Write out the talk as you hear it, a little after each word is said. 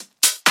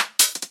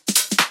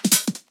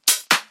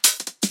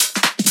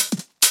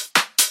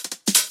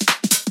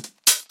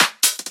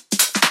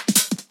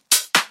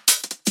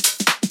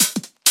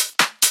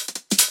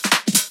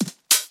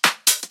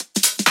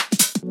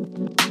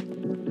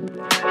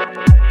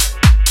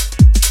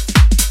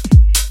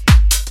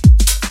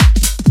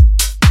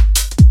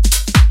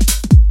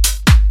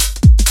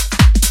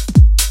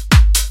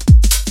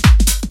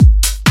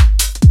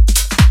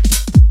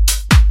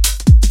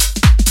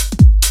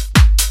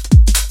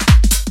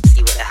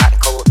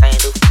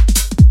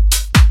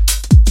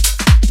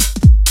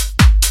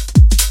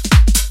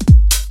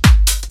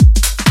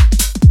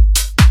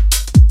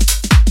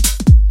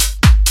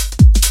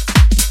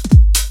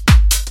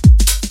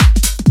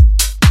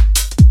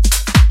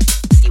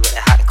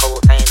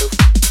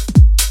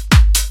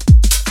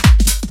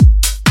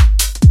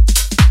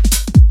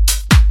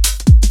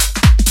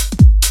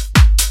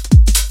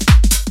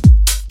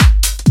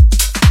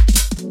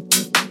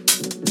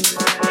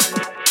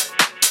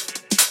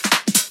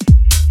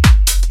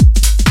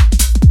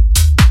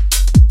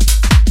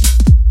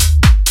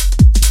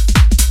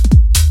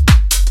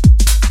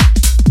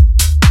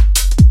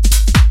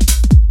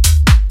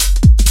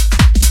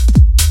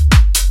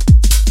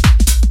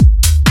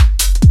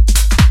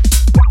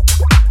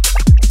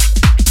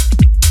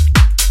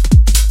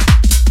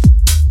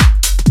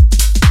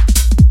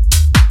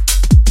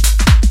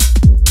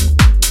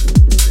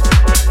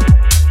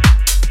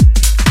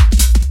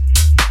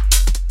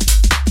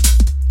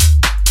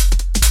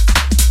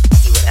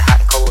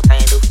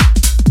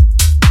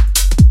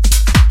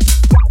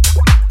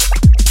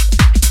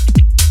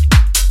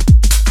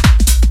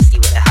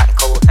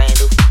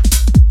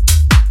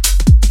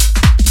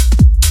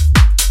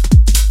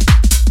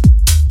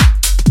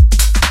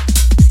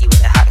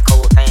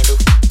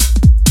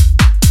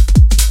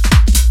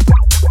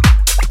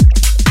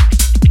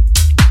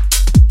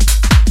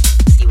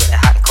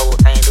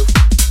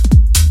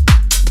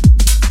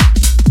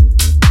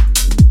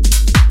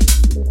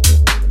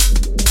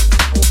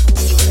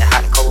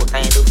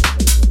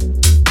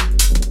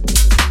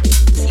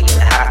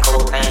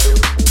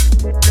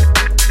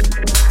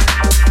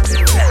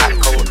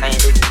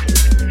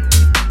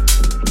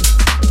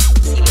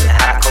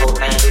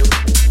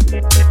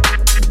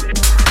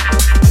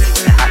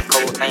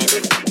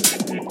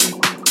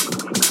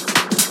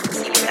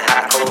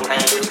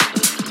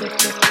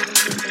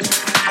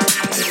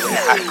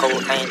hot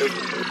cold thing do.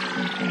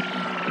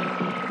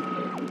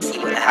 See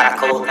what the hot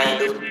cold thing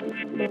do.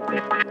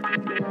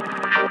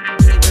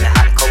 See what the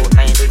hot cold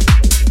thing do.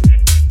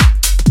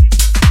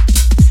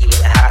 See what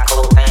the hot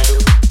cold thing do.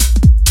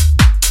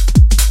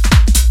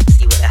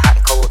 See what the hot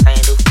cold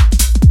thing do.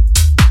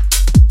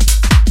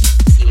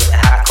 See what the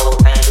hot cold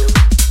thing do.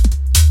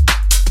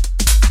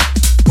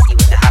 See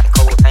what the hot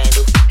cold thing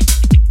do.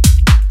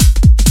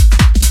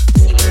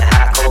 See what the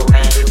hot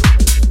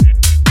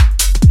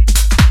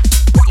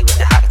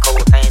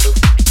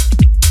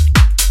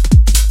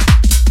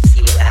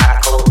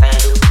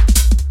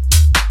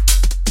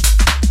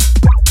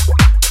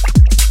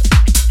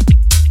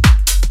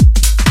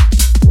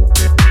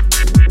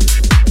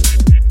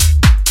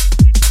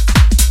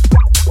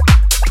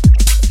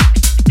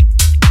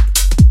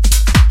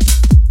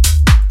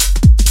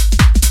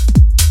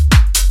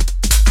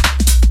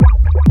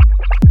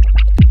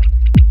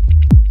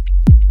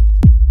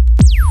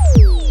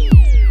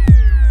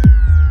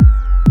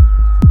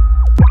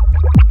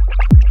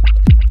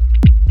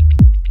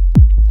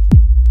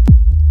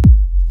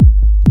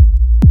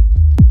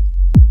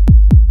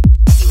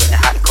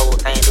cold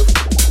thing do.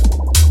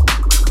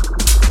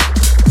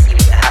 See what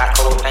the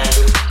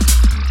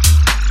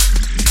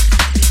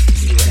hot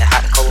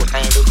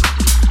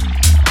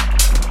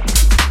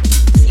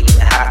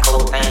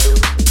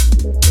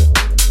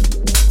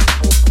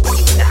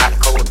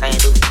cold thing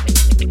do.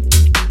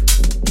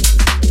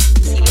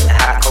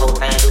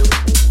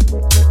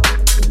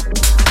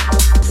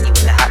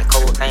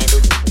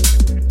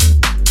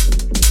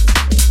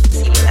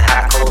 See what the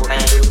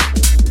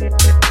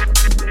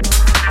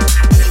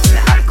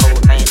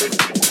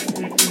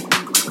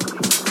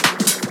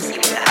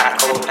hot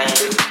cold thing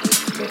do.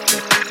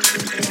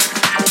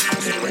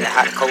 See what the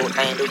hot cold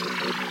thing do.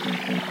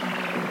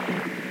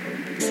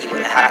 See what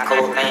the hot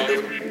cold thing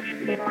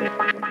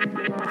do.